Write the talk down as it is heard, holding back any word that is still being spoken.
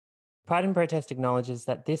Pride and Protest acknowledges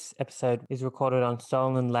that this episode is recorded on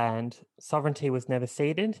stolen land, sovereignty was never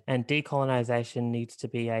ceded, and decolonisation needs to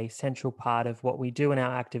be a central part of what we do in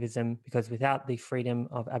our activism, because without the freedom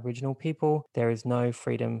of Aboriginal people, there is no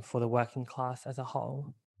freedom for the working class as a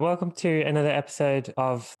whole. Welcome to another episode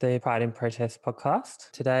of the Pride and Protest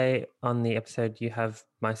podcast. Today on the episode, you have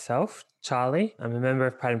myself, Charlie. I'm a member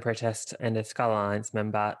of Pride and Protest and a Skull Alliance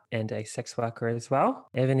member and a sex worker as well.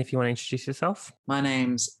 Evan, if you want to introduce yourself. My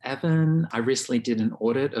name's Evan. I recently did an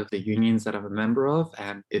audit of the unions that I'm a member of,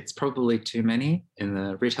 and it's probably too many. In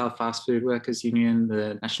the Retail Fast Food Workers Union,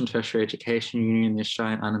 the National Tertiary Education Union, the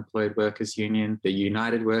Australian Unemployed Workers Union, the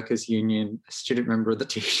United Workers Union, a student member of the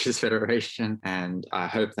Teachers Federation, and I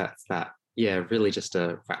hope that's that. Yeah, really just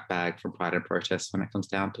a rat bag from Pride and Protest when it comes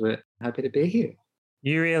down to it. Happy to be here.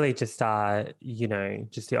 You really just are,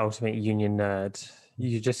 just the ultimate union nerd.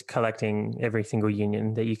 You're just collecting every single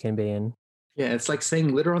union that you can be in. Yeah, it's like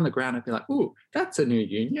seeing litter on the ground and be like, ooh, that's a new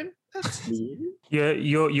union. That's new.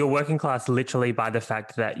 You're working class literally by the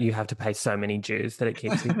fact that you have to pay so many dues that it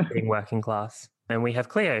keeps you being working class. And we have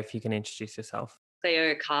Cleo, if you can introduce yourself.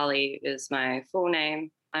 Cleo Carley is my full name.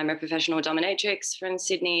 I'm a professional dominatrix from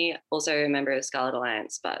Sydney, also a member of Scarlet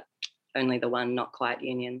Alliance, but only the one not quite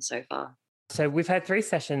union so far. So we've had 3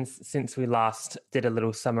 sessions since we last did a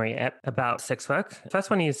little summary about sex work. First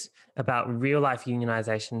one is about real-life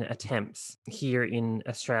unionisation attempts here in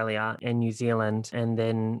Australia and New Zealand, and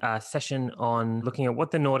then a session on looking at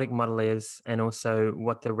what the Nordic model is and also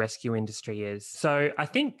what the rescue industry is. So I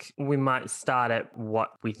think we might start at what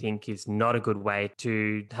we think is not a good way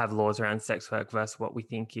to have laws around sex work versus what we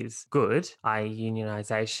think is good, i.e.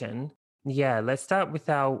 unionisation. Yeah, let's start with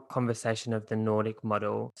our conversation of the Nordic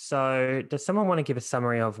model. So does someone want to give a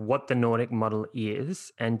summary of what the Nordic model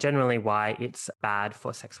is and generally why it's bad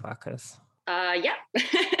for sex workers? Yeah.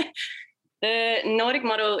 The Nordic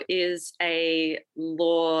model is a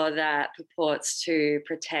law that purports to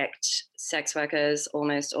protect sex workers,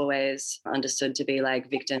 almost always understood to be like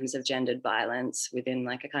victims of gendered violence within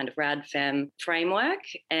like a kind of rad-fem framework.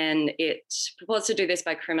 And it purports to do this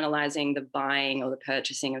by criminalising the buying or the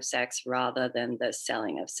purchasing of sex rather than the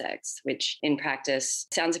selling of sex, which in practice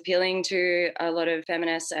sounds appealing to a lot of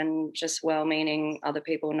feminists and just well-meaning other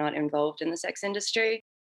people not involved in the sex industry.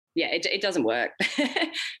 Yeah, it doesn't work.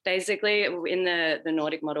 Basically, in the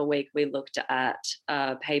Nordic Model Week, we looked at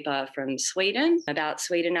a paper from Sweden about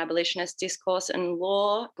Sweden abolitionist discourse and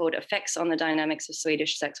law called Effects on the Dynamics of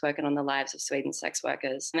Swedish Sex Work and on the Lives of Sweden Sex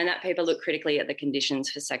Workers. And that paper looked critically at the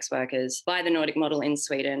conditions for sex workers by the Nordic model in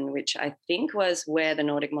Sweden, which I think was where the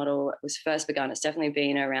Nordic model was first begun. It's definitely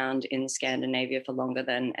been around in Scandinavia for longer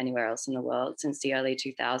than anywhere else in the world since the early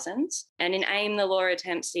 2000s. And in AIM, the law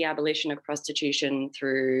attempts the abolition of prostitution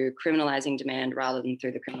through criminalising demand rather than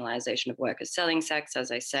through the criminalisation of workers selling sex, as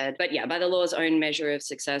I said. But yeah, by the law's own measure of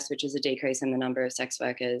success, which is a decrease in the number of sex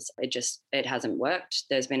workers, it hasn't worked.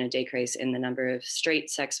 There's been a decrease in the number of street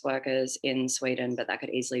sex workers in Sweden, but that could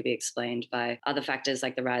easily be explained by other factors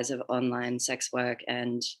like the rise of online sex work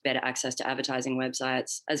and better access to advertising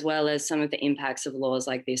websites, as well as some of the impacts of laws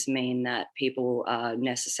like this mean that people are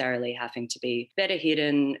necessarily having to be better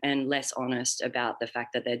hidden and less honest about the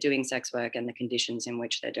fact that they're doing sex work and the conditions in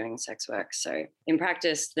which they're doing sex work. So in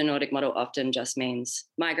practice, the Nordic model often just means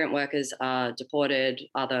migrant workers are deported,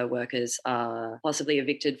 other workers are possibly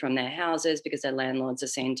evicted from their houses because their landlords are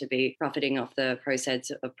seen to be profiting off the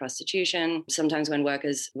proceeds of prostitution. Sometimes when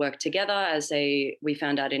workers work together, we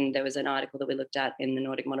found out there was an article that we looked at in the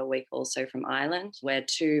Nordic Model Week also from Ireland, where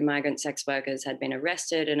 2 migrant sex workers had been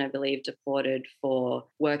arrested and I believe deported for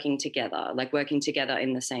working together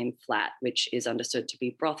in the same flat, which is understood to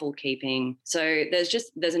be brothel keeping. So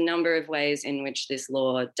there's a number of ways in which this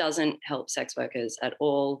law doesn't help sex workers at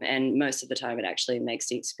all. And most of the time it actually makes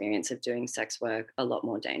the experience of doing sex work a lot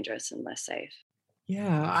more dangerous and less safe.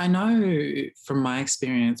 Yeah, I know from my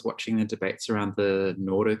experience watching the debates around the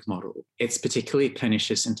Nordic model, it's particularly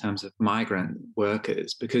pernicious in terms of migrant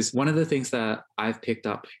workers, because one of the things that I've picked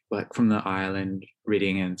up like from the Ireland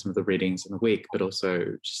reading and some of the readings in the week, but also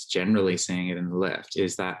just generally seeing it in the left,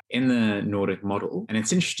 is that in the Nordic model, and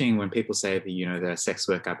it's interesting when people say that, they're sex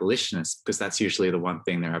work abolitionists, because that's usually the one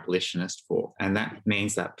thing they're abolitionist for. And that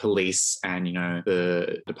means that police and,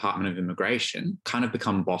 the Department of Immigration kind of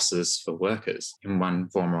become bosses for workers in one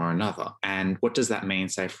form or another. And what does that mean,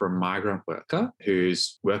 say, for a migrant worker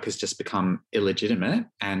whose work has just become illegitimate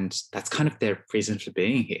and that's kind of their reason for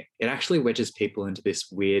being here? It actually wedges people into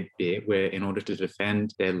this weird bit where in order to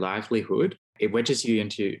defend their livelihood, it wedges you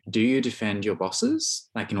into, do you defend your bosses,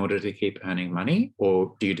 like in order to keep earning money,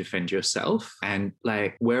 or do you defend yourself? And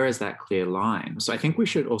like, where is that clear line? So I think we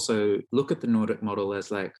should also look at the Nordic model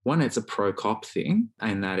as like, one, it's a pro-cop thing,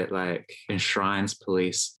 and that it like enshrines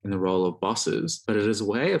police in the role of bosses, but it is a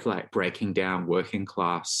way of like breaking down working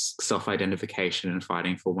class self-identification and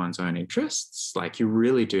fighting for one's own interests. Like, you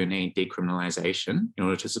really do need decriminalization in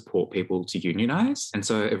order to support people to unionize. And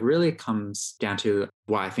so it really comes down to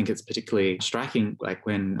why I think it's particularly striking, like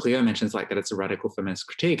when Cleo mentions like that it's a radical feminist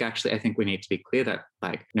critique. Actually, I think we need to be clear that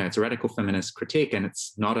like, you know, it's a radical feminist critique, and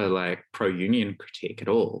it's not a like pro-union critique at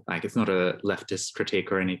all. Like, it's not a leftist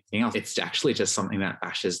critique or anything else. It's actually just something that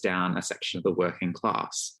bashes down a section of the working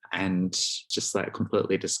class, and just like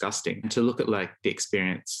completely disgusting. And to look at like the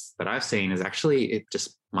experience that I've seen is actually it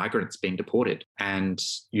just migrants being deported, and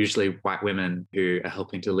usually white women who are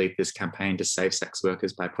helping to lead this campaign to save sex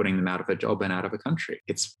workers by putting them out of a job and out of a country.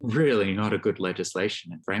 It's really not a good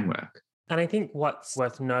legislation and framework. And I think what's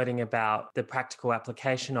worth noting about the practical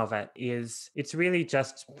application of it is it's really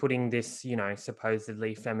just putting this, you know,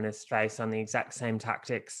 supposedly feminist face on the exact same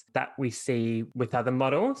tactics that we see with other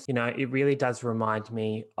models. You know, it really does remind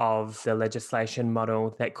me of the legislation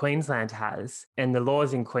model that Queensland has. And the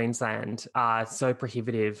laws in Queensland are so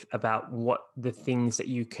prohibitive about what the things that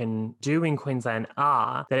you can do in Queensland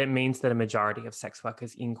are, that it means that a majority of sex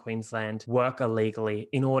workers in Queensland work illegally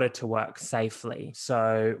in order to work safely.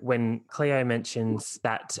 So when Cleo mentions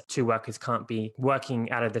that two workers can't be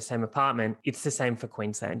working out of the same apartment, it's the same for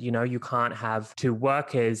Queensland. You know, you can't have two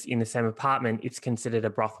workers in the same apartment. It's considered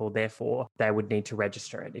a brothel. Therefore, they would need to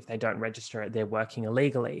register it. If they don't register it, they're working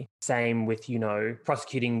illegally. Same with, you know,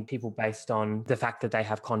 prosecuting people based on the fact that they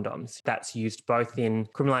have condoms. That's used both in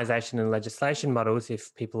criminalisation and legislation models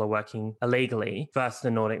if people are working illegally versus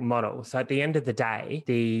the Nordic model. So at the end of the day,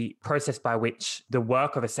 the process by which the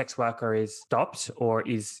work of a sex worker is stopped or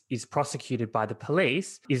is prosecuted by the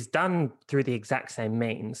police is done through the exact same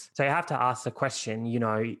means. So you have to ask the question, you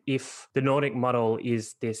know, if the Nordic model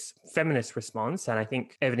is this feminist response, and I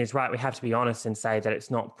think Evan is right, we have to be honest and say that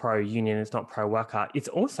it's not pro-union, it's not pro-worker, it's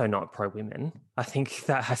also not pro-women. I think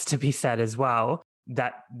that has to be said as well,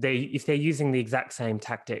 that if they're using the exact same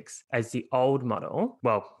tactics as the old model,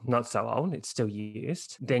 well, not so old, it's still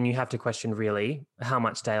used, then you have to question really how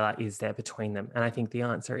much daylight is there between them. And I think the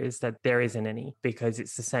answer is that there isn't any, because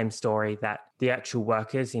it's the same story that the actual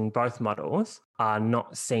workers in both models are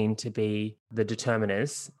not seen to be the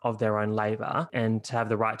determiners of their own labour and to have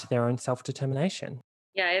the right to their own self-determination.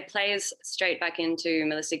 Yeah, it plays straight back into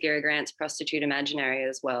Melissa Gira Grant's prostitute imaginary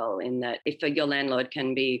as well, in that if your landlord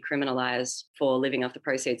can be criminalised for living off the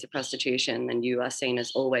proceeds of prostitution, then you are seen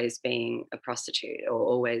as always being a prostitute or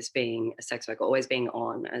always being a sex worker, always being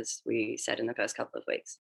on, as we said in the first couple of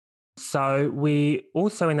weeks. So we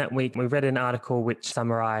also in that week, we read an article which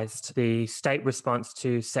summarised the state response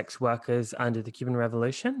to sex workers under the Cuban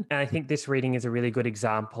Revolution. And I think this reading is a really good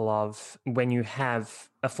example of when you have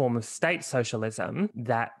a form of state socialism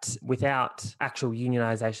that without actual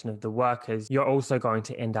unionisation of the workers, you're also going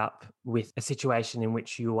to end up with a situation in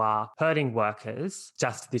which you are hurting workers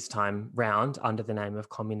just this time round under the name of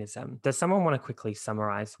communism. Does someone want to quickly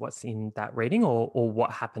summarise what's in that reading or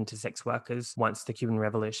what happened to sex workers once the Cuban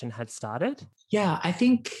Revolution had started? Yeah, I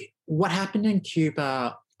think what happened in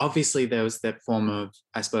Cuba, obviously there was that form of,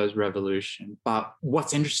 I suppose, revolution. But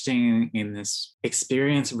what's interesting in this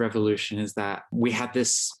experience of revolution is that we had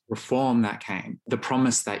this reform that came, the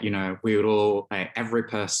promise that, you know, we would all, like, every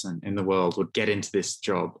person in the world would get into this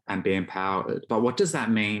job and be empowered. But what does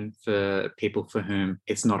that mean for people for whom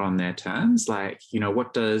it's not on their terms? Like, you know,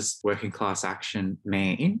 what does working class action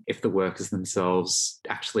mean if the workers themselves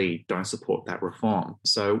actually don't support that reform?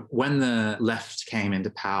 So when the left came into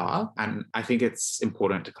power, and I think it's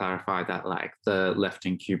important to clarify that, like, the left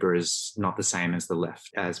in Cuba is not the same as the left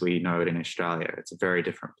as we know it in Australia. It's a very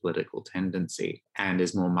different political tendency and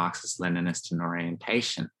is more Marxist-Leninist in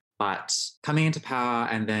orientation. But coming into power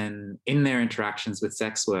and then in their interactions with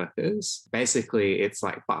sex workers, basically it's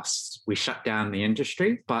like bust. We shut down the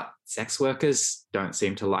industry, but sex workers don't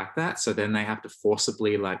seem to like that. So then they have to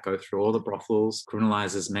forcibly like go through all the brothels,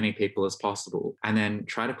 criminalize as many people as possible, and then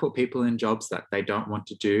try to put people in jobs that they don't want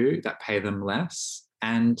to do, that pay them less.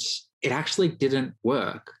 And it actually didn't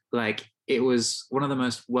work. Like, it was one of the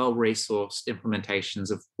most well-resourced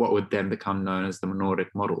implementations of what would then become known as the Nordic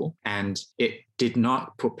model. And it did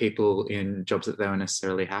not put people in jobs that they were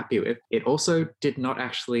necessarily happy with. It also did not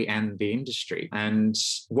actually end the industry. And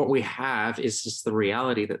what we have is just the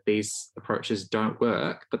reality that these approaches don't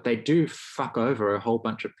work, but they do fuck over a whole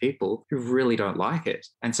bunch of people who really don't like it.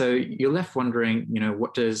 And so you're left wondering,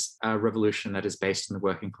 what does a revolution that is based on the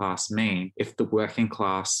working class mean if the working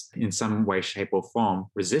class in some way, shape or form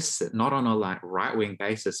resists it, not on a right-wing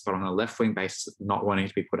basis, but on a left-wing basis of not wanting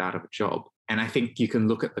to be put out of a job? And I think you can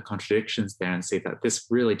look at the contradictions there and see that this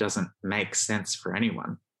really doesn't make sense for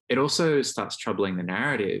anyone. It also starts troubling the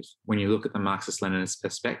narrative when you look at the Marxist-Leninist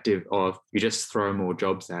perspective of you just throw more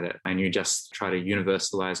jobs at it and you just try to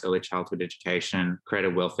universalize early childhood education, create a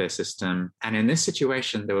welfare system. And in this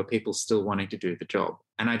situation, there were people still wanting to do the job.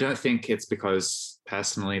 And I don't think it's because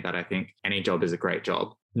personally that I think any job is a great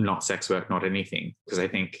job, not sex work, not anything, because I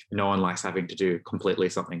think no one likes having to do completely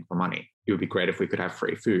something for money. It would be great if we could have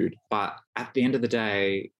free food. But at the end of the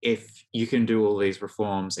day, if you can do all these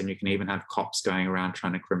reforms and you can even have cops going around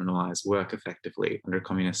trying to criminalize work effectively under a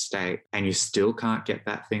communist state, and you still can't get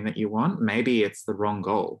that thing that you want, maybe it's the wrong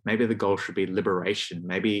goal. Maybe the goal should be liberation.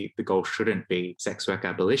 Maybe the goal shouldn't be sex work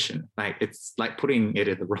abolition. It's like putting it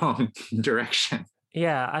in the wrong direction.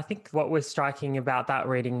 Yeah, I think what was striking about that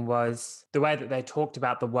reading was the way that they talked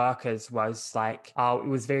about the workers was it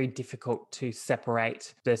was very difficult to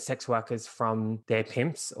separate the sex workers from their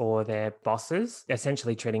pimps or their bosses,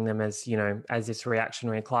 essentially treating them as, as this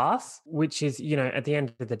reactionary class, which is, at the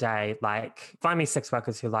end of the day, find me sex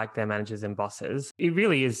workers who like their managers and bosses. It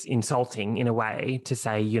really is insulting in a way to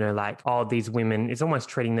say, these women, it's almost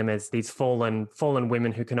treating them as these fallen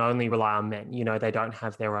women who can only rely on men. They don't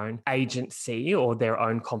have their own agency or their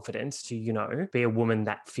own confidence to, be a woman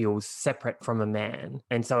that feels separate from a man.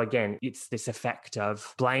 And so again, it's this effect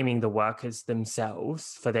of blaming the workers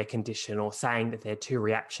themselves for their condition or saying that they're too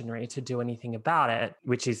reactionary to do anything about it,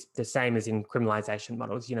 which is the same as in criminalization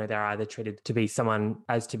models. They're either treated to be someone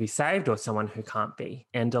as to be saved or someone who can't be.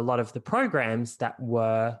 And a lot of the programs that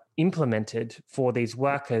were implemented for these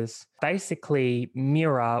workers basically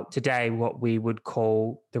mirror today what we would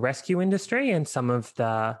call the rescue industry and some of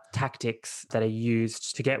the tactics that are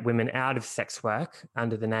used to get women out of sex work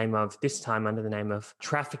under the name of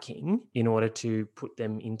trafficking in order to put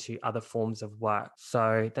them into other forms of work.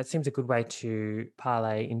 So that seems a good way to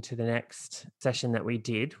parlay into the next session that we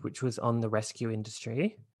did, which was on the rescue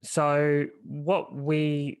industry. So what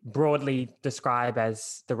we broadly describe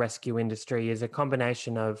as the rescue industry is a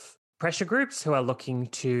combination of pressure groups who are looking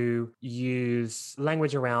to use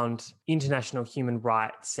language around international human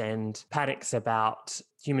rights and paddocks about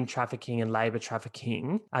human trafficking and labour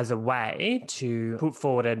trafficking as a way to put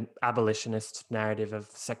forward an abolitionist narrative of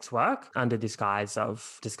sex work under this guise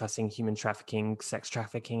of discussing human trafficking, sex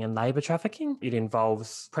trafficking and labour trafficking. It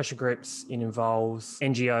involves pressure groups, it involves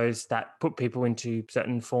NGOs that put people into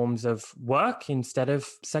certain forms of work instead of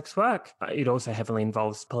sex work. It also heavily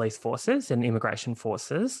involves police forces and immigration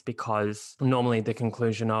forces because normally the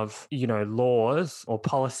conclusion of, laws or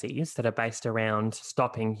policies that are based around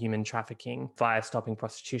stopping human trafficking via stopping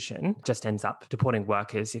prostitution just ends up deporting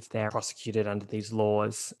workers if they're prosecuted under these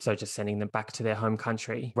laws. So just sending them back to their home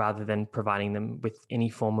country rather than providing them with any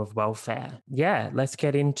form of welfare. Yeah, let's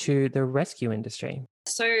get into the rescue industry.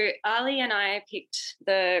 So Ali and I picked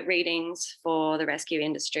the readings for the Rescue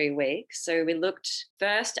Industry Week. So we looked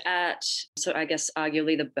first at, I guess,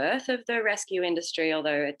 arguably the birth of the rescue industry, although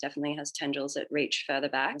it definitely has tendrils that reach further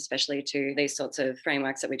back, especially to these sorts of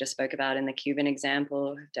frameworks that we just spoke about in the Cuban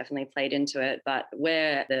example, have definitely played into it. But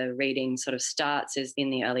where the reading sort of starts is in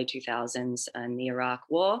the early 2000s and the Iraq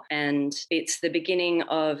War. And it's the beginning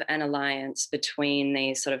of an alliance between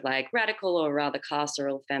these sort of radical or rather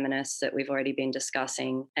carceral feminists that we've already been discussing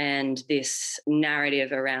and this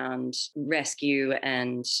narrative around rescue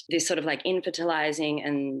and this sort of infantilizing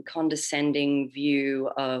and condescending view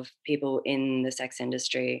of people in the sex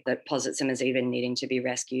industry that posits them as even needing to be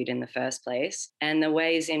rescued in the first place, and the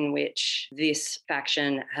ways in which this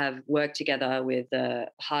faction have worked together with the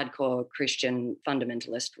hardcore Christian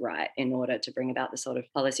fundamentalist right in order to bring about the sort of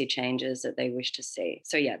policy changes that they wish to see.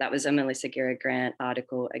 So yeah, that was a Melissa Gira Grant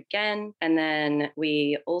article again. And then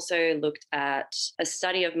we also looked at a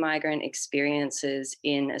study of migrant experiences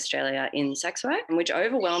in Australia in sex work, which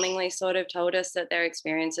overwhelmingly sort of told us that their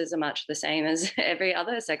experiences are much the same as every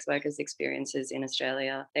other sex worker's experiences in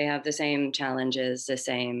Australia. They have the same challenges, the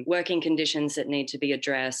same working conditions that need to be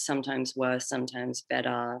addressed, sometimes worse, sometimes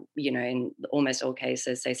better. In almost all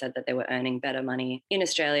cases, they said that they were earning better money in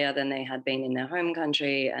Australia than they had been in their home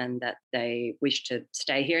country and that they wish to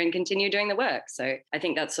stay here and continue doing the work. So I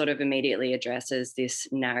think that sort of immediately addresses this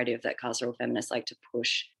narrative that carceral feminists like to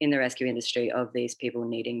push in the rescue industry of these people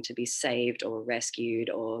needing to be saved or rescued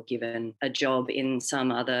or given a job in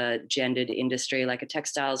some other gendered industry like a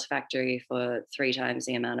textiles factory for 3 times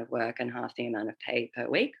the amount of work and half the amount of pay per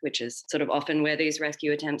week, which is sort of often where these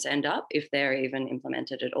rescue attempts end up if they're even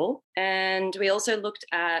implemented at all. And we also looked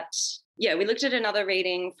at another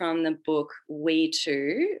reading from the book We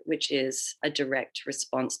Too, which is a direct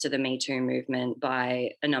response to the Me Too movement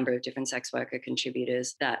by a number of different sex worker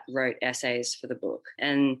contributors that wrote essays for the book.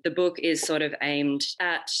 And the book is sort of aimed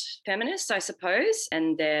at feminists, I suppose,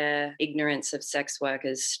 and their ignorance of sex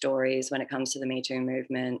workers' stories when it comes to the Me Too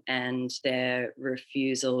movement and their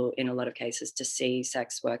refusal in a lot of cases to see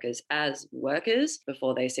sex workers as workers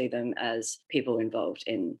before they see them as people involved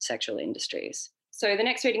in sexual industries. So the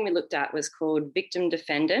next reading we looked at was called Victim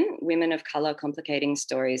Defendant, Women of Colour Complicating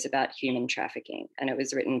Stories About Human Trafficking. And it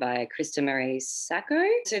was written by Krista Marie Sacco.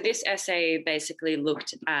 So this essay basically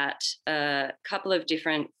looked at a couple of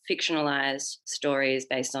different fictionalised stories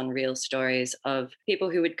based on real stories of people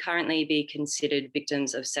who would currently be considered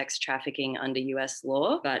victims of sex trafficking under US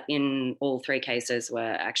law, but in all 3 cases were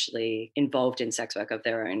actually involved in sex work of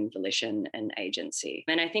their own volition and agency.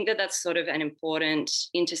 And I think that that's sort of an important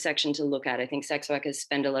intersection to look at. I think sex workers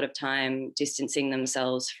spend a lot of time distancing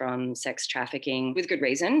themselves from sex trafficking with good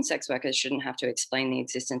reason. Sex workers shouldn't have to explain the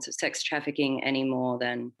existence of sex trafficking any more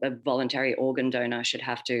than a voluntary organ donor should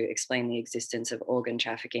have to explain the existence of organ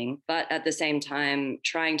trafficking. But at the same time,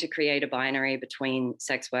 trying to create a binary between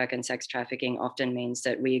sex work and sex trafficking often means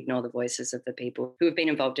that we ignore the voices of the people who have been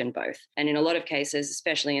involved in both. And in a lot of cases,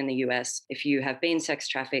 especially in the US, if you have been sex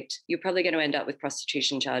trafficked, you're probably going to end up with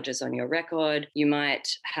prostitution charges on your record. You might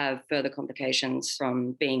have further complications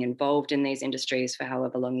from being involved in these industries for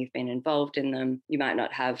however long you've been involved in them. You might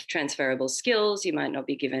not have transferable skills. You might not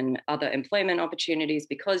be given other employment opportunities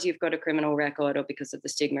because you've got a criminal record or because of the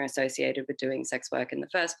stigma associated with doing sex work in the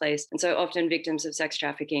first place. And so often victims of sex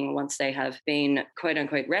trafficking, once they have been quote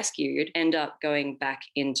unquote rescued, end up going back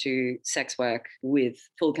into sex work with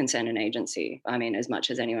full consent and agency. I mean, as much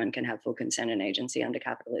as anyone can have full consent and agency under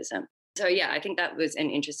capitalism. So, I think that was an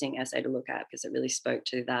interesting essay to look at because it really spoke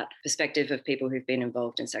to that perspective of people who've been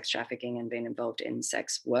involved in sex trafficking and been involved in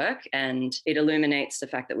sex work. And it illuminates the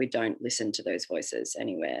fact that we don't listen to those voices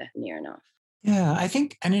anywhere near enough. Yeah, I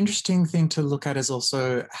think an interesting thing to look at is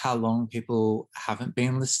also how long people haven't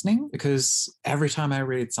been listening, because every time I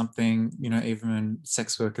read something, even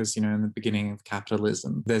sex workers, in the beginning of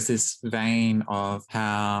capitalism, there's this vein of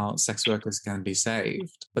how sex workers can be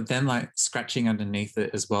saved. But then scratching underneath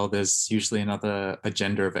it as well, there's usually another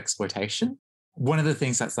agenda of exploitation. One of the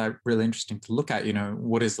things that's really interesting to look at,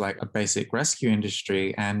 what is a basic rescue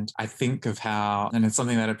industry? And I think of how, and it's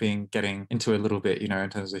something that I've been getting into a little bit, in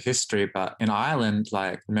terms of history, but in Ireland,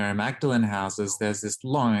 Mary Magdalene houses, there's this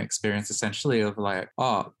long experience essentially of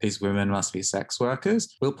these women must be sex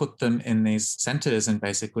workers. We'll put them in these centers and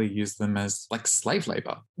basically use them as slave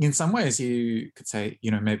labor. In some ways, you could say,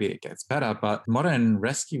 maybe it gets better, but modern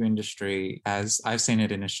rescue industry, as I've seen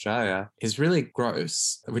it in Australia, is really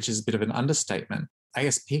gross, which is a bit of an understatement. I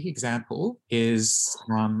guess peak example is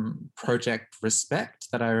Project Respect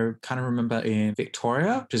that I kind of remember in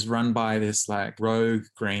Victoria, which is run by this rogue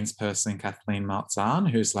Greens person, Kathleen Maltzahn,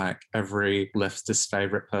 who's every leftist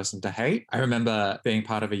favourite person to hate. I remember being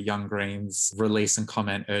part of a Young Greens release and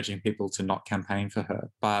comment urging people to not campaign for her.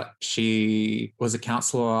 But she was a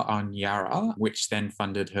councillor on Yarra, which then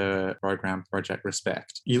funded her program Project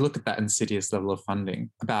Respect. You look at that insidious level of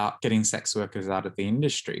funding about getting sex workers out of the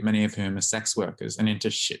industry, many of whom are sex workers, and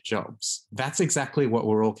into shit jobs. That's exactly what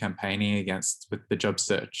we're all campaigning against with the job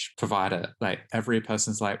search provider. Every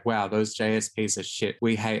person's wow, those JSPs are shit.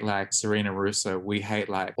 We hate Serena Russo. We hate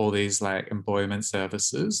all these employment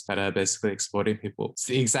services that are basically exploiting people. It's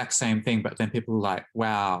the exact same thing, but then people are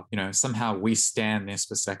wow, somehow we stand this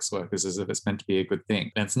for sex workers as if it's meant to be a good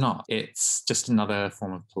thing. And it's not. It's just another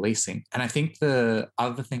form of policing. And I think the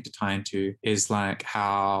other thing to tie into is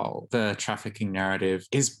how the trafficking narrative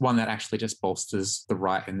is one that actually just bolsters the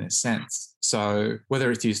right in this sense. So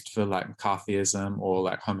whether it's used for McCarthyism or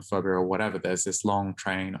homophobia or whatever, there's this long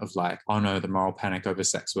train of oh no, the moral panic over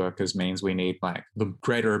sex workers means we need the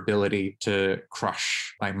greater ability to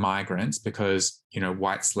crush migrants because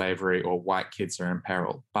white slavery or white kids are in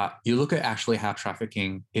peril. But you look at actually how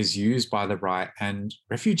trafficking is used by the right, and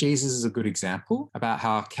refugees is a good example about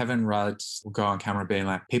how Kevin Rudd will go on camera being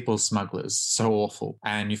people smugglers, so awful.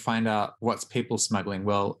 And you find out what's people smuggling.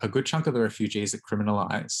 Well, a good chunk of the refugees are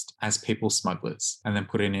criminalized as people smugglers and then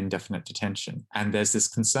put in indefinite detention. And there's this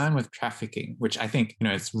concern with trafficking, which I think,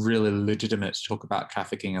 it's really legitimate to talk about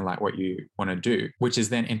trafficking and what you want to do, which is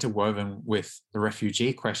then interwoven with the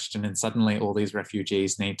refugee question. And suddenly all these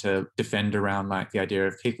refugees need to defend around like the idea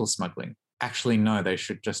of people smuggling. Actually, no, they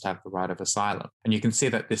should just have the right of asylum. And you can see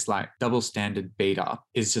that this like double standard beat up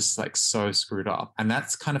is just like so screwed up. And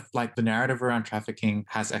that's kind of like the narrative around trafficking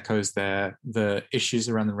has echoes there. The issues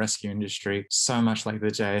around the rescue industry, so much like the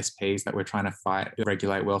JSPs that we're trying to fight,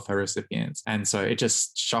 regulate welfare recipients. And so it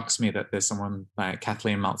just shocks me that there's someone like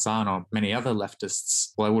Kathleen Maltzahn or many other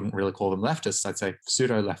leftists, well, I wouldn't really call them leftists, I'd say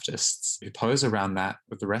pseudo-leftists, who pose around that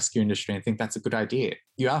with the rescue industry and think that's a good idea.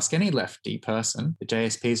 You ask any lefty person, the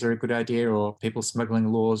JSPs are a good idea or people smuggling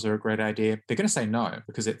laws are a great idea, they're going to say no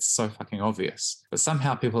because it's so fucking obvious. But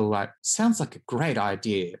somehow people are like, sounds like a great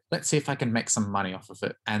idea. Let's see if I can make some money off of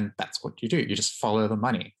it. And that's what you do. You just follow the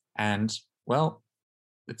money. And, well,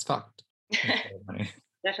 it's fucked.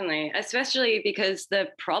 Definitely, especially because the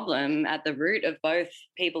problem at the root of both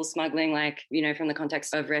people smuggling, like, you know, from the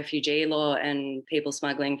context of refugee law and people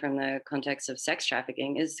smuggling from the context of sex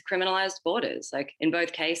trafficking is criminalized borders. Like in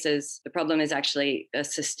both cases, the problem is actually a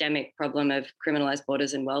systemic problem of criminalized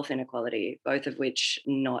borders and wealth inequality, both of which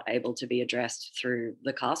not able to be addressed through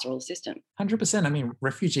the carceral system. 100%. I mean,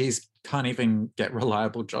 refugees can't even get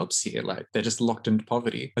reliable jobs here. Like they're just locked into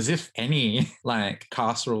poverty. As if any like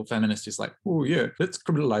carceral feminist is like, oh yeah, let's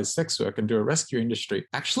criminalize sex work and do a rescue industry.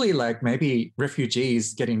 Actually, like maybe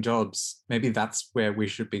refugees getting jobs, maybe that's where we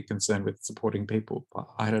should be concerned with supporting people. But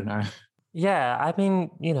I don't know. Yeah, I mean,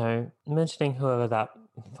 you know, mentioning whoever that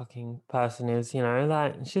fucking person is, you know,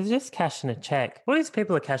 like she's just cashing a check. All these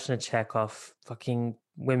people are cashing a check off fucking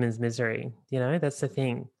women's misery. You know, that's the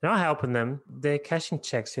thing. They're not helping them. They're cashing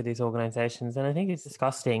checks through these organizations. And I think it's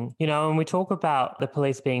disgusting. You know, and we talk about the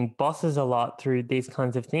police being bosses a lot through these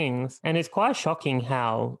kinds of things. And it's quite shocking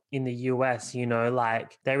how in the US, you know,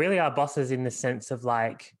 like they really are bosses in the sense of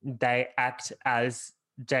like they act as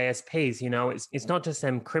JSPs, you know, it's not just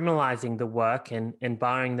them criminalizing the work and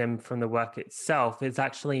barring them from the work itself. It's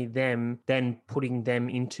actually them then putting them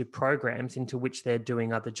into programs into which they're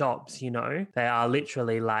doing other jobs, you know. They are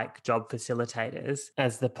literally like job facilitators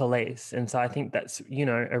as the police. And so I think that's, you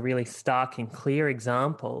know, a really stark and clear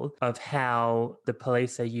example of how the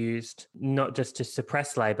police are used not just to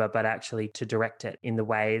suppress labor, but actually to direct it in the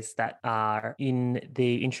ways that are in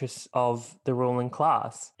the interests of the ruling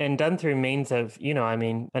class. And done through means of, you know, I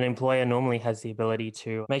mean, an employer normally has the ability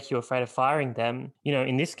to make you afraid of firing them. You know,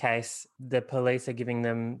 in this case, the police are giving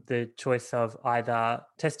them the choice of either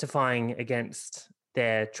testifying against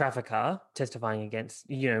their trafficker, testifying against,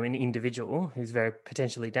 you know, an individual who's very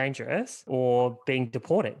potentially dangerous, or being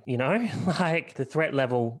deported, you know? Like the threat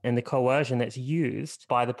level and the coercion that's used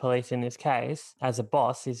by the police in this case as a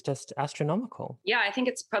boss is just astronomical. Yeah, I think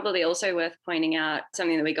it's probably also worth pointing out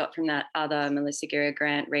something that we got from that other Melissa Gira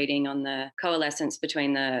Grant reading on the coalescence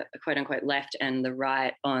between the quote unquote left and the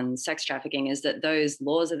right on sex trafficking is that those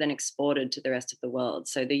laws are then exported to the rest of the world.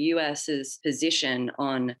 So the US's position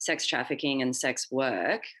on sex trafficking and sex work,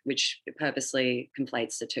 which purposely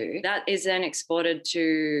conflates the two, that is then exported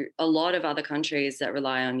to a lot of other countries that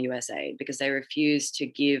rely on US aid because they refuse to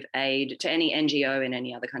give aid to any NGO in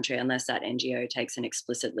any other country unless that NGO takes an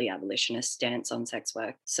explicitly abolitionist stance on sex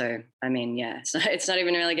work. So, I mean, yeah, it's not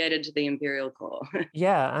even relegated to the imperial core.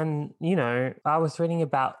 Yeah, and, you know, I was reading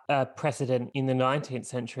about a precedent in the 19th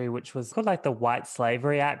century, which was called like the White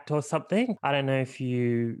Slavery Act or something. I don't know if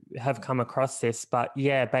you have come across this, but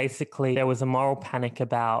yeah, basically there was a moral panic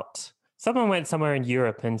about someone went somewhere in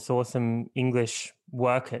Europe and saw some English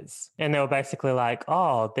workers and they were basically like,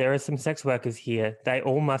 oh, there are some sex workers here, they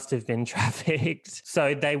all must have been trafficked.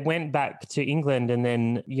 So they went back to England and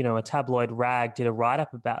then, you know, a tabloid rag did a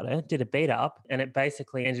write-up about it, did a beat up, and it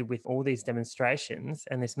basically ended with all these demonstrations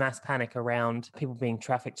and this mass panic around people being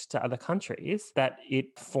trafficked to other countries that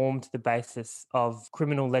it formed the basis of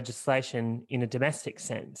criminal legislation in a domestic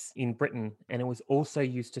sense in Britain. And it was also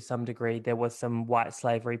used to some degree. There was some white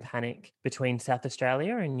slavery panic between South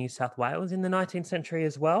Australia and New South Wales in the 19th century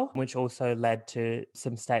as well, which also led to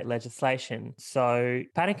some state legislation. So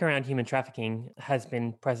panic around human trafficking has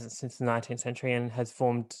been present since the 19th century and has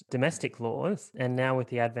formed domestic laws. And now with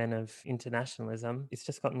the advent of internationalism, it's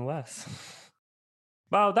just gotten worse.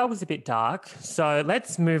 Well, that was a bit dark. So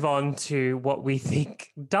let's move on to what we think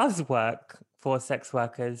does work for sex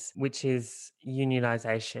workers, which is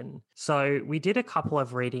unionisation. So we did a couple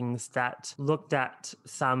of readings that looked at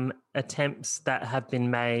some attempts that have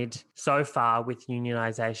been made so far with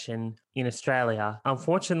unionisation in Australia.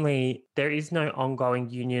 Unfortunately, there is no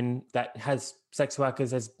ongoing union that has sex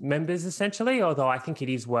workers as members, essentially, although I think it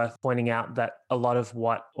is worth pointing out that a lot of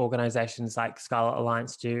what organisations like Scarlet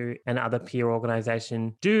Alliance do and other peer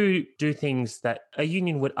organisations do things that a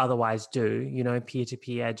union would otherwise do,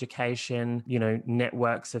 peer-to-peer education,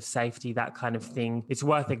 networks of safety, that kind of thing. It's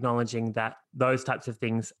worth acknowledging that those types of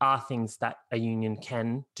things are things that a union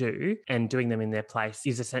can do, and doing them in their place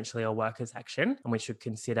is essentially a workers' action, and we should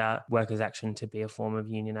consider workers' action to be a form of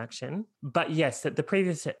union action. But yes, that the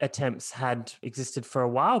previous attempts had existed for a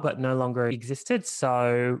while but no longer existed.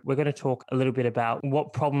 So we're going to talk a little bit about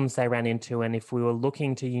what problems they ran into, and if we were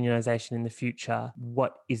looking to unionisation in the future,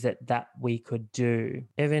 what is it that we could do?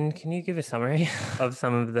 Evan, can you give a summary of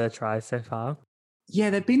some of the tries so far? Yeah,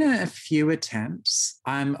 there have been a few attempts.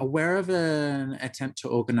 I'm aware of an attempt to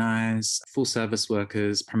organise full service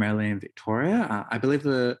workers primarily in Victoria. I believe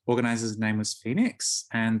the organiser's name was Phoenix,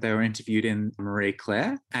 and they were interviewed in Marie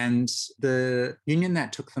Claire. And the union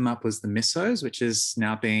that took them up was the MISOs, which has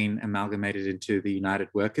now been amalgamated into the United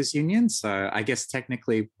Workers Union. So I guess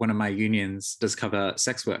technically one of my unions does cover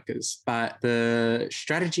sex workers. But the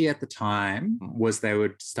strategy at the time was they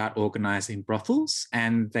would start organising brothels,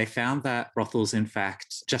 and they found that brothels, in fact,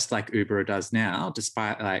 just like Uber does now,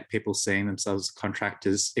 despite like people seeing themselves as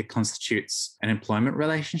contractors, it constitutes an employment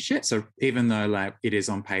relationship. So even though like it is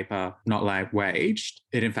on paper not like waged,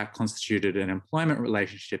 it in fact constituted an employment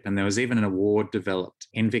relationship. And there was even an award developed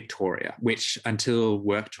in Victoria, which until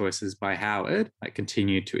Work Choices by Howard, like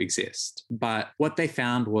continued to exist. But what they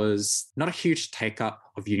found was not a huge take up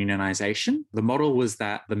of unionisation. The model was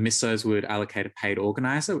that the MISOs would allocate a paid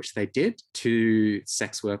organiser, which they did, to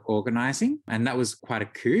sex work organising. And that was quite a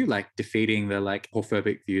coup, like defeating the like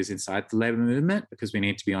homophobic views inside the labour movement, because we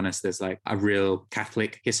need to be honest, there's like a real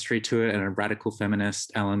Catholic history to it and a radical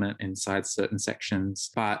feminist element inside certain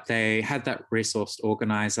sections. But they had that resourced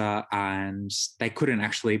organiser and they couldn't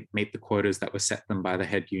actually meet the quotas that were set them by the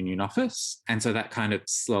head union office. And so that kind of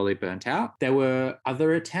slowly burnt out. There were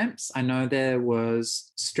other attempts. I know there was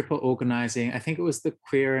stripper organising. I think it was the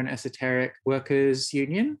Queer and Esoteric Workers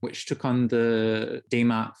Union, which took on the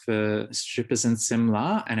DMARC for strippers and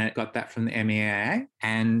similar, and it got that from the MEAA.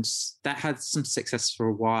 And that had some success for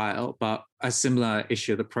a while, but a similar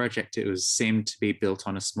issue of the project, it was seemed to be built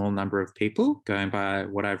on a small number of people, going by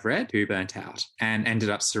what I've read, who burnt out and ended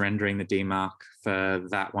up surrendering the DMARC for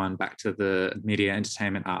that one back to the Media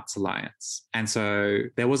Entertainment Arts Alliance. And so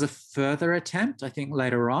there was a further attempt, I think,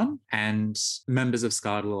 later on, and members of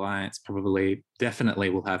Scarlet Alliance definitely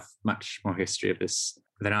will have much more history of this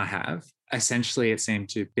than I have. Essentially, it seemed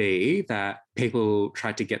to be that people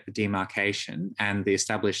tried to get the demarcation and the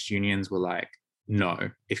established unions were like, no,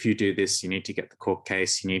 if you do this, you need to get the court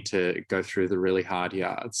case, you need to go through the really hard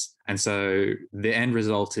yards. And so the end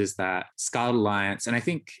result is that Scarlet Alliance, and I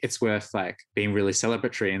think it's worth like being really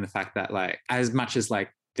celebratory in the fact that like as much as like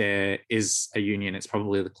there is a union, it's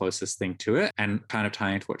probably the closest thing to it. And kind of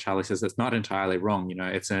tying into what Charlie says, it's not entirely wrong.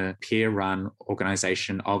 It's a peer-run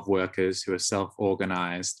organisation of workers who are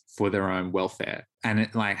self-organised for their own welfare. And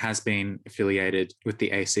it like has been affiliated with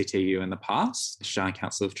the ACTU in the past, Australian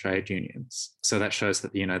Council of Trade Unions. So that shows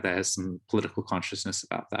that, there's some political consciousness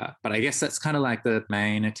about that. But I guess that's kind of like the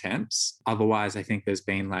main attempts. Otherwise, I think there's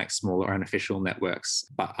been like smaller unofficial networks,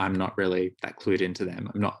 but I'm not really that clued into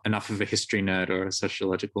them. I'm not enough of a history nerd or a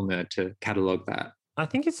sociological nerd to catalogue that. I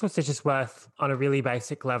think it's also just worth, on a really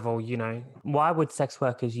basic level, why would sex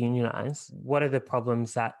workers unionize? What are the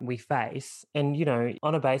problems that we face? And,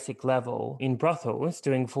 on a basic level, in brothels,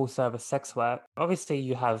 doing full service sex work, obviously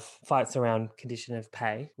you have fights around condition of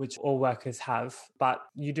pay, which all workers have, but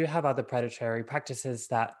you do have other predatory practices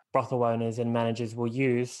that brothel owners and managers will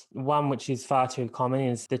use. One which is far too common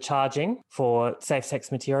is the charging for safe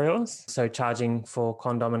sex materials. So charging for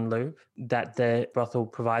condom and lube that the brothel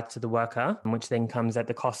provides to the worker, which then comes at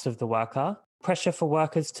the cost of the worker. Pressure for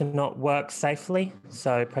workers to not work safely.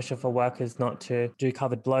 So pressure for workers not to do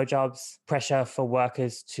covered blowjobs. Pressure for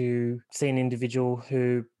workers to see an individual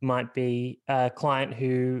who might be a client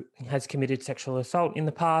who has committed sexual assault in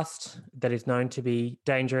the past, that is known to be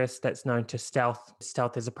dangerous, that's known to stealth.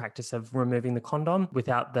 Stealth is a practice of removing the condom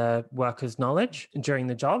without the worker's knowledge during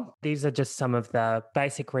the job. These are just some of the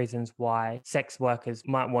basic reasons why sex workers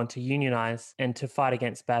might want to unionize and to fight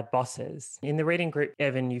against bad bosses. In the reading group,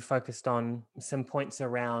 Evan, you focused on some points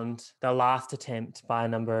around the last attempt by a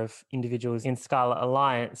number of individuals in Scarlet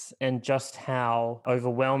Alliance and just how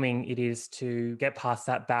overwhelming it is to get past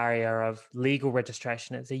that barrier of legal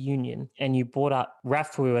registration as a union. And you brought up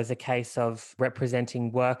RAFWU as a case of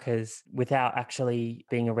representing workers without actually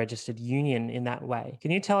being a registered union in that way.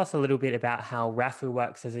 Can you tell us a little bit about how RAFWU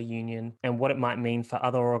works as a union and what it might mean for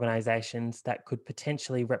other organisations that could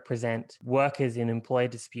potentially represent workers in employer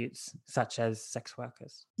disputes, such as sex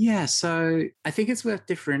workers? Yeah, so I think it's worth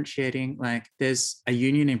differentiating. Like, there's a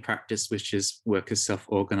union in practice, which is workers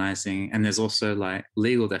self-organizing, and there's also like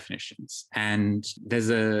legal definitions. And there's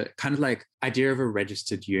a kind of like idea of a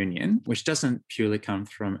registered union, which doesn't purely come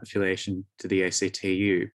from affiliation to the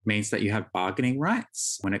ACTU, means that you have bargaining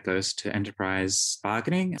rights when it goes to enterprise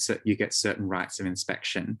bargaining. So you get certain rights of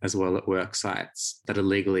inspection as well at work sites that are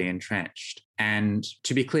legally entrenched. And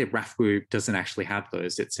to be clear, RAFWU doesn't actually have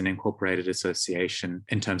those. It's an incorporated association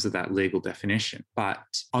in terms of that legal definition. But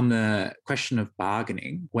on the question of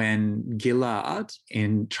bargaining, when Gillard,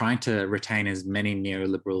 in trying to retain as many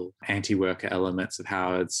neoliberal anti-worker elements of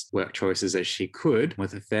Howard's work choices as she could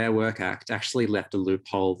with the Fair Work Act, actually left a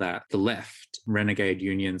loophole that the left, renegade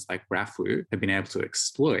unions like RAFWU, have been able to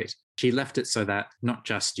exploit. She left it so that not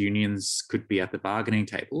just unions could be at the bargaining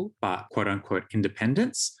table, but quote unquote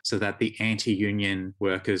independents, so that the anti-union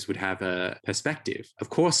workers would have a perspective. Of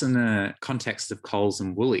course, in the context of Coles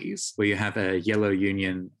and Woolies, where you have a yellow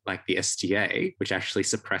union like the SDA, which actually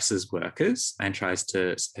suppresses workers and tries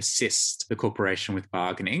to assist the corporation with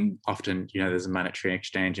bargaining, often, there's a monetary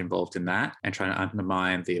exchange involved in that and trying to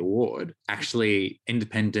undermine the award. Actually,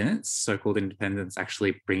 independents, so-called independents,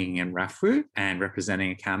 actually bringing in RAFWU and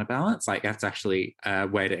representing a counterbalance, like that's actually a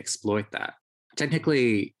way to exploit that.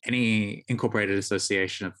 Technically, any incorporated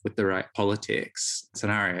association with the right politics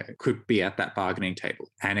scenario could be at that bargaining table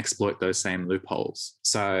and exploit those same loopholes.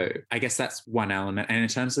 So I guess that's one element. And in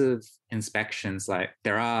terms of inspections, like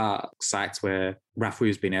there are sites where RAFWU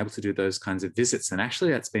has been able to do those kinds of visits. And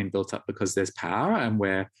actually that's been built up because there's power and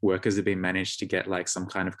where workers have been managed to get like some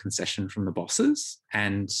kind of concession from the bosses.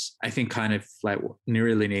 And I think kind of like what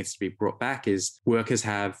really needs to be brought back is workers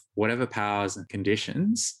have whatever powers and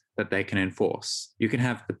conditions that they can enforce. You can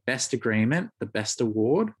have the best agreement, the best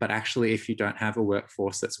award, but actually if you don't have a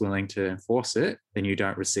workforce that's willing to enforce it, then you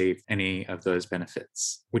don't receive any of those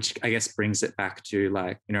benefits, which I guess brings it back to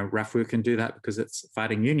like, RAFWU can do that because it's a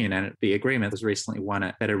fighting union, and the agreement was recently won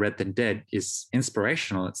at Better Red Than Dead is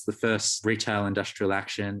inspirational. It's the first retail industrial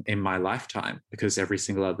action in my lifetime because every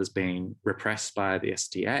single other's been repressed by the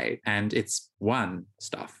SDA, and it's won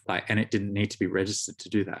stuff and it didn't need to be registered to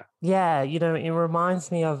do that. Yeah, it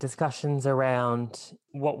reminds me of discussions around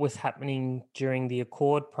what was happening during the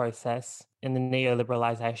Accord process and the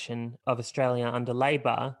neoliberalisation of Australia under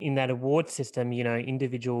Labor. In that award system,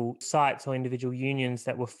 individual sites or individual unions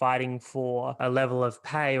that were fighting for a level of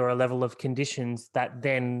pay or a level of conditions that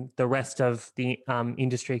then the rest of the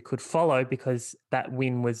industry could follow because that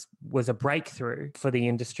win was a breakthrough for the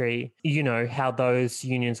industry, how those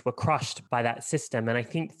unions were crushed by that system. And I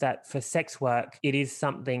think that for sex work, it is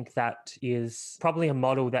something that is probably a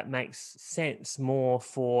model that makes sense more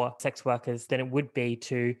for sex workers than it would be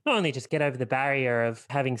to not only just get over the barrier of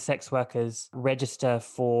having sex workers register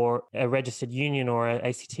for a registered union or an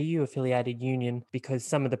ACTU affiliated union, because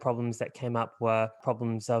some of the problems that came up were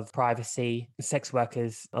problems of privacy.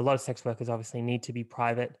 A lot of sex workers obviously need to be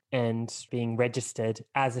private, and being registered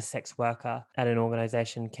as a sex worker at an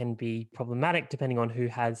organisation can be problematic depending on who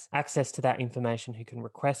has access to that information, who can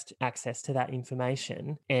request access to that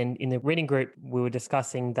information. And in the reading group, we were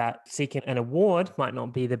discussing that seeking an award might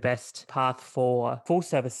not be the best path for full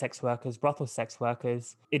service sex workers, brothel sex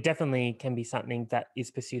workers. It definitely can be something that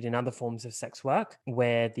is pursued in other forms of sex work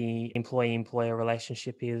where the employee-employer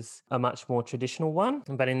relationship is a much more traditional one.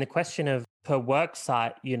 But in the question of per work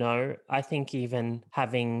site, I think even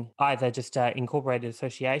having either just an incorporated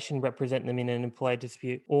association represent them in an employer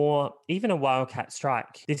dispute or even a wildcat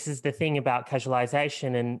strike. This is the thing about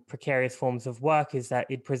casualisation and precarious forms of work, is that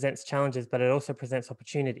it presents challenges, but it also presents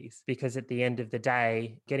opportunities, because at the end of the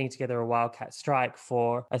day, getting together a wildcat strike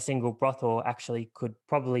for a single brothel actually could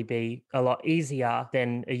probably be a lot easier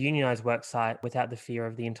than a unionised work site without the fear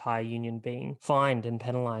of the entire union being fined and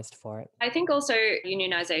penalised for it. I think also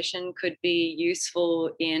unionisation could be useful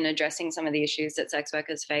in addressing some of the issues that sex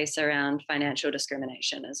workers face around financial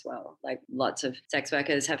discrimination as well. Like, lots of sex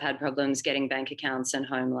workers have had problems getting bank accounts and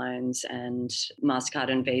home loans, and MasterCard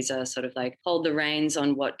and Visa sort of like hold the reins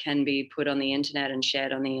on what can be put on the internet and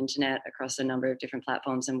shared on the internet across a number of different different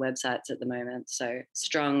platforms and websites at the moment. So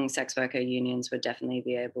strong sex worker unions would definitely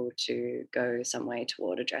be able to go some way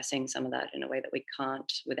toward addressing some of that in a way that we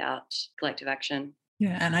can't without collective action.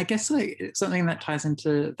 Yeah, and I guess like something that ties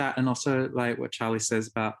into that, and also like what Charlie says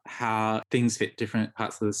about how things fit different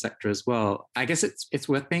parts of the sector as well. I guess it's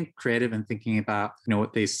worth being creative and thinking about, you know,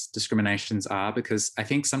 what these discriminations are, because I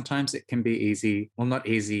think sometimes it can be easy, well, not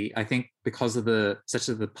easy. I think because of the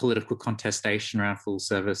political contestation around full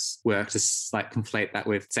service work, to like conflate that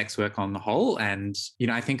with sex work on the whole. And, you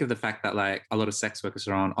know, I think of the fact that like a lot of sex workers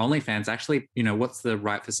are on OnlyFans. Actually, you know, what's the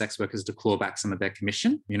right for sex workers to claw back some of their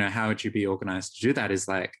commission? You know, how would you be organized to do that is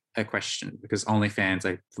like a question, because OnlyFans,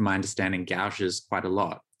 like, from my understanding, gouges quite a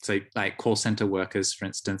lot. So like call center workers, for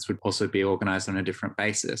instance, would also be organized on a different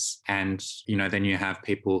basis. And, you know, then you have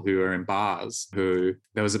people who are in bars there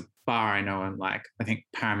was a bar I know on like, I think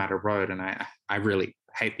Parramatta Road, and I really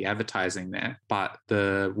hate the advertising there, but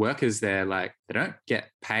the workers there, like, they don't get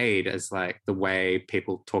paid as like the way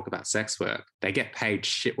people talk about sex work. They get paid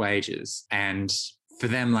shit wages. And for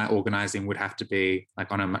them, like, organizing would have to be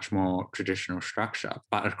like on a much more traditional structure.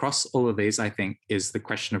 But across all of these, I think, is the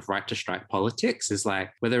question of right to strike politics, is like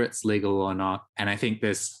whether it's legal or not. And I think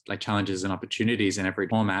there's like challenges and opportunities in every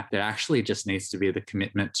format. There actually just needs to be the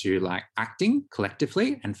commitment to like acting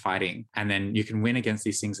collectively and fighting. And then you can win against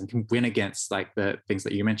these things and can win against like the things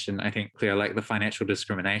that you mentioned. I think, Cleo, like the financial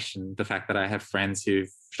discrimination, the fact that I have friends who've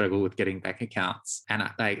struggle with getting bank accounts. And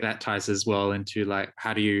like that ties as well into like,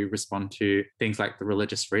 how do you respond to things like the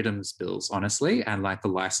religious freedoms bills, honestly, and like the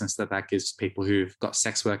license that gives to people who've got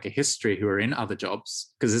sex worker history who are in other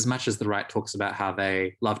jobs. Because as much as the right talks about how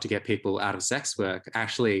they love to get people out of sex work,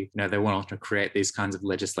 actually, you know, they want to create these kinds of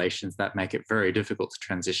legislations that make it very difficult to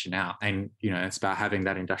transition out. And, you know, it's about having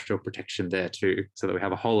that industrial protection there too, so that we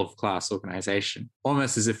have a whole of class organization,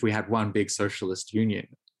 almost as if we had one big socialist union.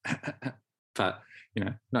 But, you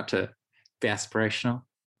know, not to be aspirational.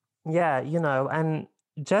 Yeah, you know, and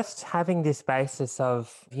just having this basis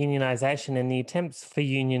of unionization and the attempts for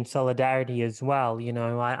union solidarity as well, you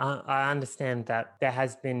know, I understand that there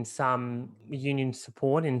has been some union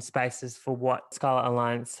support in spaces for what Scarlet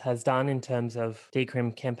Alliance has done in terms of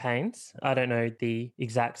decrim campaigns. I don't know the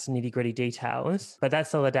exact nitty-gritty details, but that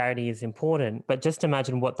solidarity is important. But just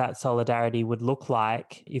imagine what that solidarity would look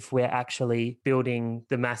like if we're actually building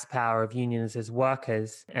the mass power of unions as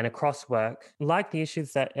workers and across work, like the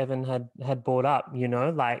issues that Evan had brought up, you know,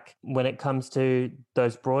 like when it comes to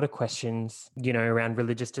those broader questions, you know, around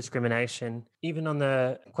religious discrimination, even on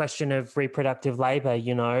the question of reproductive labor,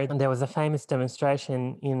 you know, and there was a famous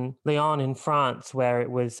demonstration in Lyon in France where it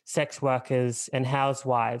was sex workers and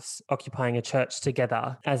housewives occupying a church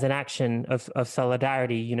together as an action of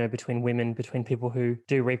solidarity, you know, between women, between people who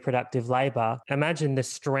do reproductive labor. Imagine the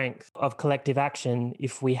strength of collective action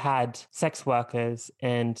if we had sex workers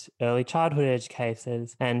and early childhood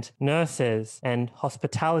educators and nurses and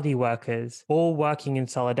hospitality workers all working in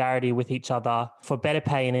solidarity with each other for better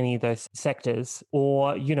pay in any of those sectors,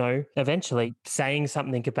 or, you know, eventually saying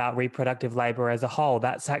something about reproductive labor as a whole.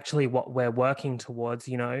 That's actually what we're working towards,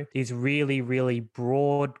 you know, these really, really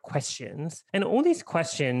broad questions. And all these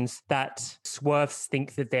questions that swerves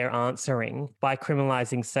think that they're answering by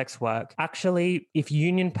criminalizing sex work, actually, if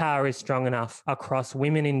union power is strong enough across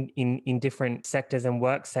women in different sectors and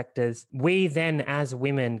work sectors, we then as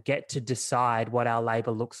women get to decide what our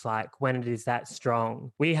labor looks like when it is that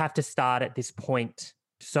strong. We have to start at this point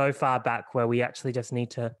so far back where we actually just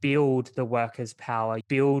need to build the workers' power,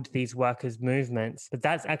 build these workers' movements. But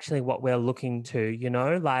that's actually what we're looking to, you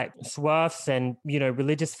know, like swerves and, you know,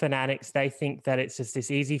 religious fanatics, they think that it's just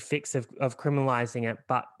this easy fix of criminalizing it.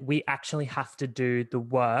 But we actually have to do the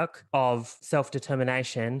work of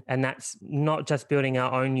self-determination. And that's not just building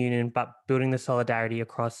our own union, but building the solidarity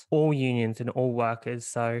across all unions and all workers.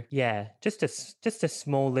 So yeah, just a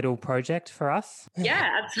small little project for us. Yeah,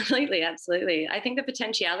 absolutely. Absolutely. I think the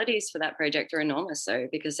potentialities for that project are enormous, though,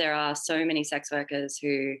 because there are so many sex workers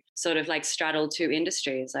who sort of like straddle two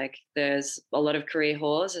industries. Like there's a lot of career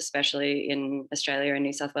whores, especially in Australia and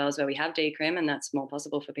New South Wales, where we have decrim, and that's more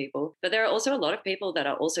possible for people. But there are also a lot of people that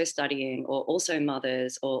are also studying or also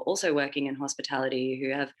mothers or also working in hospitality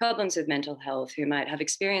who have problems with mental health, who might have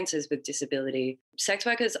experiences with disability. Sex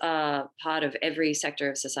workers are part of every sector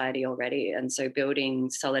of society already. And so building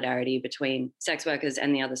solidarity between sex workers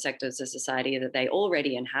and the other sectors of society that they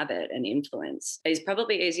already inhabit and influence is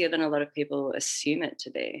probably easier than a lot of people assume it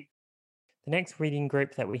to be. The next reading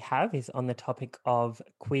group that we have is on the topic of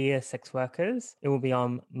queer sex workers. It will be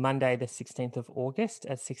on Monday, the 16th of August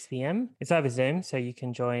at 6 p.m. It's over Zoom, so you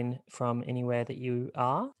can join from anywhere that you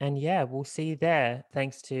are. And yeah, we'll see you there.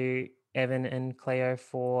 Thanks to Evan and Cleo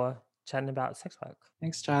for chatting about sex work.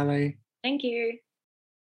 Thanks, Charlie. Thank you.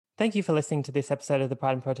 Thank you for listening to this episode of the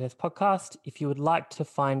Pride and Protest podcast. If you would like to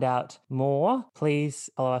find out more, please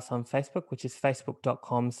follow us on Facebook, which is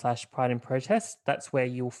facebook.com/Pride and Protest. That's where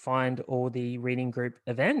you'll find all the reading group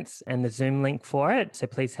events and the Zoom link for it. So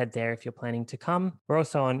please head there if you're planning to come. We're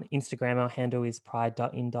also on Instagram. Our handle is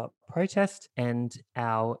pride.in.protest and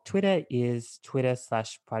our Twitter is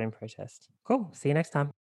Twitter/Pride and Protest. Cool. See you next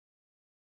time.